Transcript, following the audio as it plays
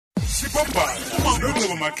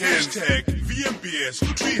ibambane uma #VMBS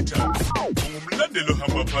Twitter ungumlandeli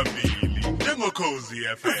ohamba phambili njengokhozi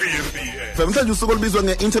VMBS. Namhlanje usuku olubizwa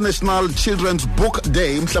nge-International Children's Book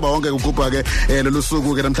Day, mhlaba wonke kugubha ke lolu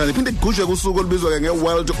suku ke namhlanje phinde kugujwe kusuku olubizwa ke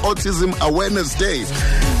nge-World Autism Awareness Day.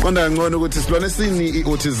 Qonda ngcono ukuthi Silwane sini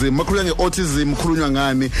i-autism, makhulunywa nge-autism khulunywa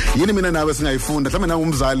ngani, yini mina nawe singayifunda, mhlawumbe nawe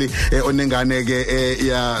umzali onengane ke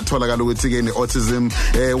yatholakala ukuthi ke ne-autism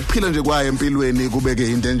ukuphila nje kwayo empilweni kubeke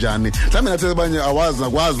into enjani, mhlawumbe nathi abanye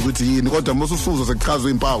akwazi ukuthi yini, kodwa mosusuzo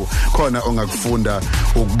sekuchazwe impawu khona ongakufunda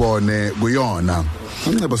ukubone kuyona.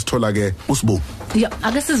 Ngiceba sithola ke uSibu.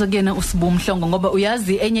 Ake sizokuyena uSibu Mhlongo ngoba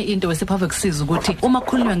uyazi enye into wesipha kusiza ukuthi uma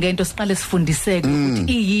kukhulunywa ngento siqale sifundiseke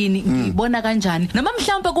ukuthi iyini ngibona kanjani, noma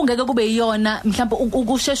mhlawumbe kungeke kube yiyona, mhlawumbe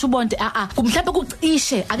ukushesha ubonde mhlawumbe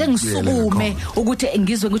kucishe ake ngisukume ukuthi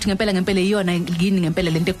ngizwe ukuthi ngempela iyona yini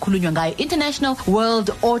ngempela lento ekukhulunywa ngayo. International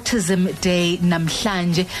World Autism Day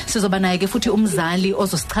namhlanje sizoba naye ke futhi umzali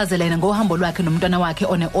ozosichazela yena ngohambo lwakhe nomntwana wakhe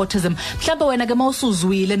one autism. Mhlawumbe wena ke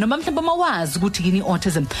mawusuzwile noma mhlawumbe mawazi ukuthi yini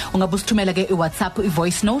autism, ungabe usithumela ke iWhatsApp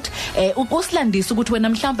i-voice note ukusilandisa ukuthi wena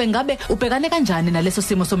mhlawumbe ngabe ubhekane kanjani naleso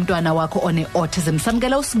simo somntwana wakho one autism.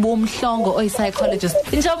 Samkela uSibu Mhlongo oyi-psychologist.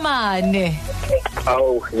 Njomane.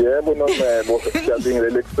 Yebo nomebo,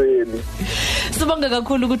 siyabingelela ekseni. Sibonga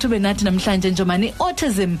kakhulu ukuthi ube nathi namhlanje Njomane.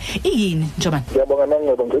 Autism iyini Njomane? Ngiyabonga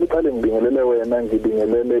nangqondo, ngicela uqale ngibingelele wena,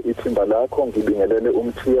 ngibingelele ithimba lakho, ngibingelele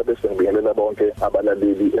umthiya bese ngibingelela bonke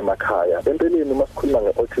abalaleli emakhaya. Empeleni uma sikhuluma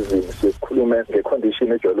nge-autism sikhuluma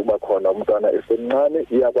ngecondition ejwayele ukuba khona umntwana esemncane,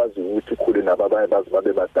 iyakwazi ukuthi ikhule nabanye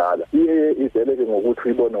babe badala. Iye iveleke ngokuthi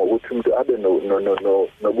uyibone ngokuthi umuntu abe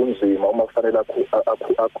nobunzima uma kufanele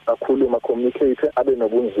akhuluma, communicate, abe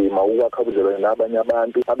nobunzima ukwakha ubudlelwano nabanye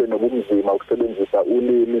abantu, abe nobunzima ukusebenzisa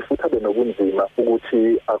ulimi, futhi abe nobunzima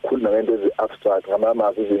ukuthi akhulume ngento ezi-abstract,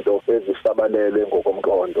 ngamazwi izinto ezisabalele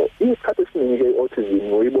ngokomqondo. Isikhathi esiningi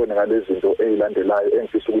i-autism uyibone ngalezi zinto ezilandelayo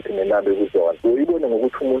engifisa ukuthi nginambe kuzona. Uyibone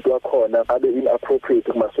ngokuthi umuntu wakhona abe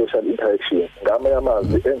inappropriate kuma-social interactions, ngamanye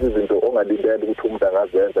amazwi enza izinto ongalindele ukuthi umuntu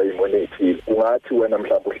angazenza imoni ethile. Kungathi wena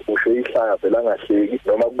mhlawumbe usho ihlaya vele angahleki,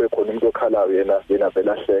 noma kube khona umuntu okhalayo yena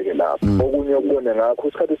vele ahleke lapho. Okunye ukubone ngakho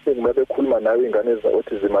isikhathi esiningi uma bekhuluma nawe ingane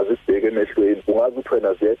za-autism azibheke emehlweni, ungazi ukuthi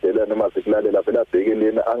wena ziyedela noma zikulalela vele abheke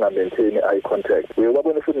lena anga-maintain eye contact.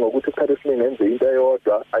 Uyabona futhi ngokuthi isikhathi esiningi enze into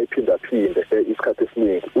eyodwa ayiphindaphinde isikhathi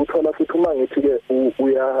esiningi. Uthola futhi uma ngithi-ke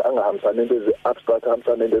angahambisani into ezi-abstract,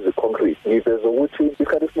 ahambisani into ezi-concrete, ngiveza ukuthi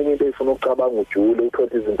isikhathi esiningi into eyifuna ukucabanga ujule, uthole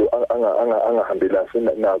izinto angahambelasi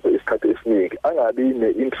nazo isikhathi esiningi, angabi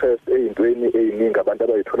ne-interest ey'ntweni ey'ningi abantu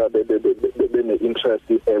abayithola bene-interest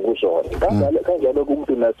kuzona. Kanjalo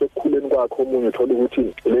kumuntu nasekukhuleni kwakhe omunye uthola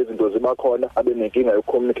ukuthi lezi zinto ziba khona, abe nenkinga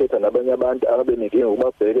yokucommunicate nabanye abantu, abe nenkinga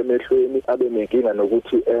ukubabheka emehlweni, abe nenkinga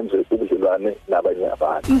nokuthi enze ubudlelwane nabanye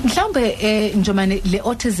abantu. Mhlawumbe Njomane, le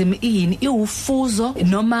autism iyini? Iwufuzo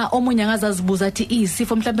noma omunye angazazibuza athi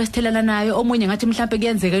isifo mhlawumbe sithelana nayo, omunye ngathi mhlawumbe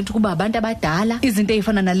kuyenzeka ukuthi kuba abantu abadala, izinto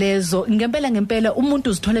ezifana nalezo. Ngempela umuntu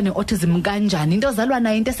uzithola ne-autism kanjani? Into ozalwa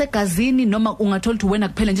nayo, into esegazini, noma ungathola ukuthi wena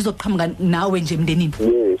kuphela nje izoqhamuka nawe nje emndenini?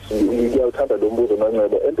 Yes, ngiyawuthanda lo mbuzo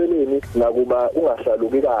noNcebo. Empeleni nakuba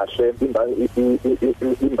ungahlaluki kahle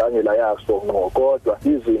imbangela yaso ngqo, kodwa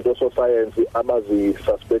izinto society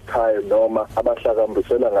abazisuspectayo noma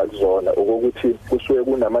abahlakambisela ngazona ukuthi kusuke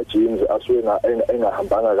kunama-genes asuke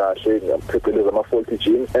engahambanga kahle, phecelezi ama-faulty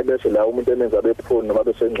genes, ebese la umuntu emenza beprone noma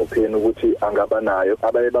besengcupheni ukuthi angaba nayo.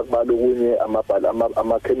 Abaye bakubala okunye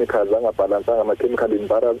ama-chemicals angabhalansanga, ama-chemical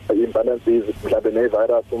imbalances, mhlawumbe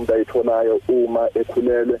ne-virus umuntu ayitholayo uma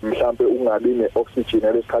ekhulelwe, mhlawumbe ungabi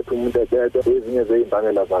ne-oxygen lesikhathi umuntu ekede, ezinye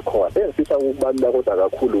zeyimbangela zakhona. Engifisa ukubalula kodwa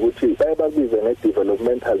kakhulu ukuthi bayibize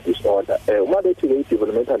nge-developmental disorder. Uma bethi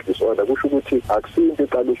i-developmental disorder kusho ukuthi akusinto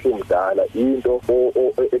eqala usumdala, into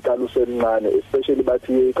eqala usemncane, especially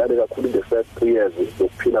bathi iqale kakhulu in the first 3 years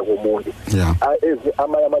yokuphila komuntu.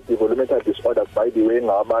 Ama-developmental disorders by the way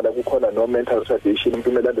ngabala, kukhona no mental retardation, umuntu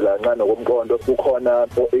umelandela kancane ngokomqondo, kukhona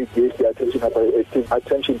ADHD,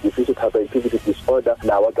 attention deficit hyperactivity disorder,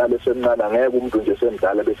 nawo aqala esemncane, angeke umuntu nje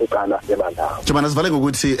semdala bese qala ebandawo. Njomane, sivale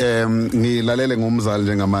ngokuthi ngilalele ngumzali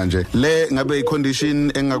njengamanje, le ngabe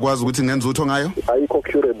i-condition engakwazi ukuthi ngenze utho ngayo? Ayikho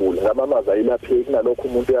curable, ngamamazi ayilapheki, nalokho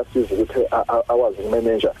umuntu uyasiza ukuthi awazi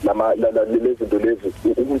ukumanage lezi zinto lezi,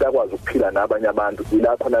 umuntu akwazi ukuphila nabanye abantu.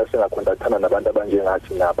 Ilapho nayo sengakhontaktana nabantu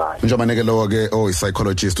abanjengathi nabanye. Njomane ke lowo ke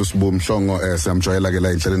oyi-psychologist uSibu Mhlongo, siyamjwayela ke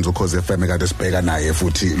la inhlelweni zokhozi FM kade sibheka naye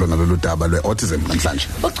futhi lona lolu daba lwe-autism namhlanje.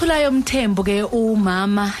 Uchulayo Mthembu ke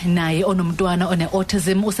umama naye onomntwana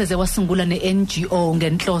one-autism useze wasungula ne-NGO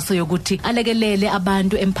ngenhloso yokuthi ukuthi alekelele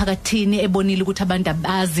abantu emphakathini ebonile ukuthi abantu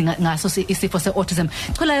abazi ngaso isifo seautism.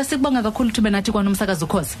 Chola sikubonga kakhulu ukuthi benathi kwanomsakazo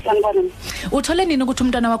Ukhozi. Sanibona. Uthole nini ukuthi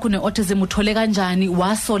umntwana wakho neautism uthole kanjani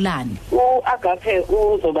wasolani? Agape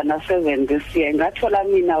uzoba na 7 this year. Ngathola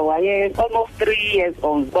mina waye almost 3 years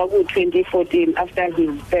old kwaku 2014 after his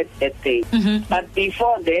birthday. But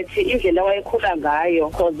before that indlela wayekhula ngayo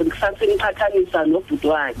because ngisathi ngiqhathanisa nobhuti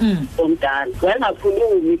wakhe omdala.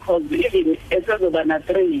 Wayengakhulumi because even esezoba na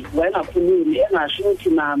 3 wayengakhulumi engasho ukuthi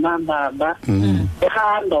mama baba.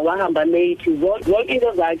 Wahamba late. Zonke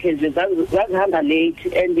into zakhe nje zazihamba late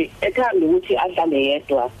and ethanda ukuthi ahlale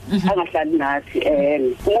yedwa angahlali nathi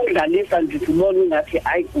umdlalisa nje ubona ngathi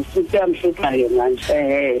ayi usuku yamhluphayo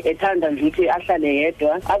manje ethanda nje ukuthi ahlale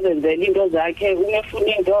yedwa azenzele into zakhe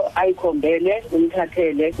umefuna into ayikhombele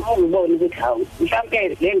umthathele ubone ukuthi hawu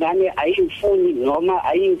mhlawumbe le ngane ayimfuni noma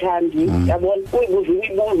ayingithandi yabona uyibuza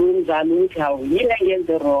imibuzo umzali ukuthi hawu yini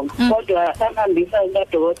engenze wrong kodwa sahambisa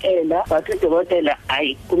udokotela bathi udokotela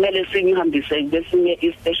ayi kumele singihambise besinye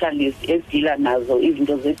i-specialist esidila nazo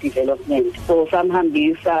izinto ze-development so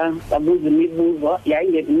samhambisa sabuza imibuzo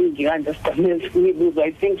yayingeminingi kanje siqamele imibuzo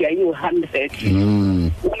I think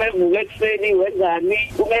yayi-100 umevuka ekuseni wenzani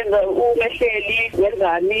umehleli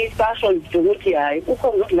wenzani sasho ukuthi hayi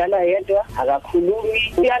ukhona ukudlala yedwa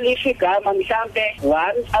akakhulumi uyalisha igama mhlambe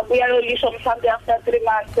once abuyayolisho mhlambe after 3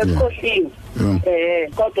 months esikhohliwe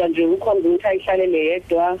kodwa nje ukhona ukuthi ayihlalele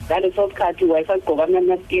yedwa ngaleso sikhathi wayesagqoka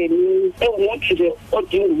amaskeni umuntu nje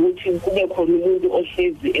odinga ukuthi kube khona umuntu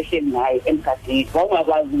ohlezi naye emkhathini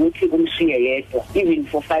wawungakwazi ukuthi umshiye yedwa even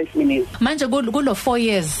for 5 minutes. Manje kulo 4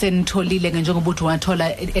 years senitholile ke njengoba uthi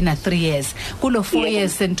wathola ena 3 years kulo 4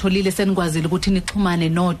 years senitholile senikwazile ukuthi nixhumane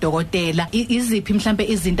nodokotela iziphi mhlambe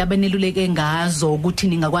izinto abaneluleke ngazo ukuthi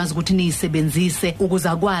ningakwazi ukuthi niyisebenzise ukuze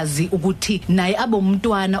akwazi ukuthi naye abe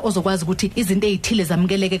umntwana ozokwazi ukuthi izinto ezithile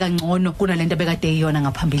zamukeleke kangcono kunalento bekade eyona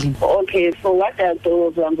ngaphambilini. Okay, so what I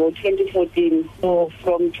was on 2014 so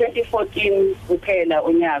from 2014 kuphela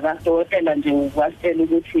unyaka dokotela nje wasitela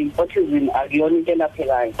ukuthi autism akuyona into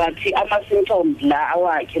elaphekayo but ama symptoms la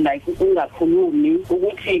awakhe like ungakhulumi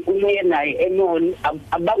ukuthi umuye naye emall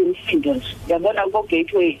abangumsindo nje yabona ko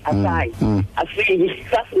gateway asayi afiki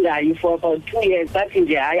sasingayi for about 2 years but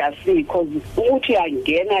nje hayi afiki because ukuthi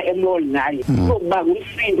angena emall naye kuba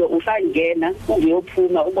ngumsindo usangena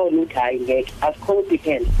uzophuma ubone ukuthi hayi ngeke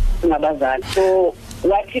asicompetence ngabazali so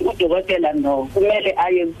wathi udokotela no kumele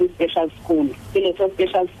aye ku-special school kuleso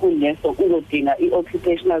special school leso uzodinga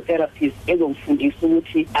i-occupational therapist ezomfundisa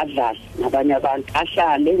ukuthi adlale nabanye abantu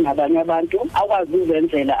ahlale nabanye abantu akwazi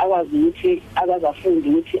uzenzela akwazi ukuthi akazafundi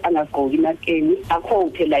ukuthi angagqoki imakeni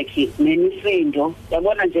akhophe like nemisindo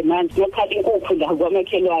yabona nje manje yokhala inkukhu la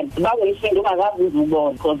kwamakhelwane bangumsindo ungakazi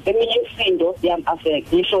uzubona because eminye imisindo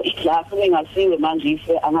yam-affect ngisho iglass engasiwe manje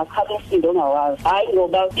ife angakhala umsindo ongawazi hayi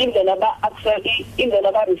ngoba indlela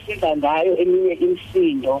indlela bareceive ngayo eminye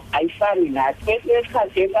imisindo ayifani nathi kwesinye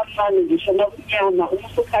isikhathi esafani ngisho nokunyama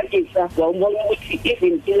usukhalisa wawubona ukuthi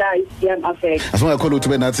even life yam-affect asingakholwa ukuthi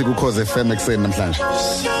benathi kuKhozi FM ekseni namhlanje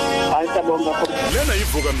ayisabonga lena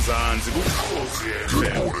yivuka mzansi kuKhozi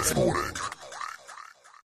FM.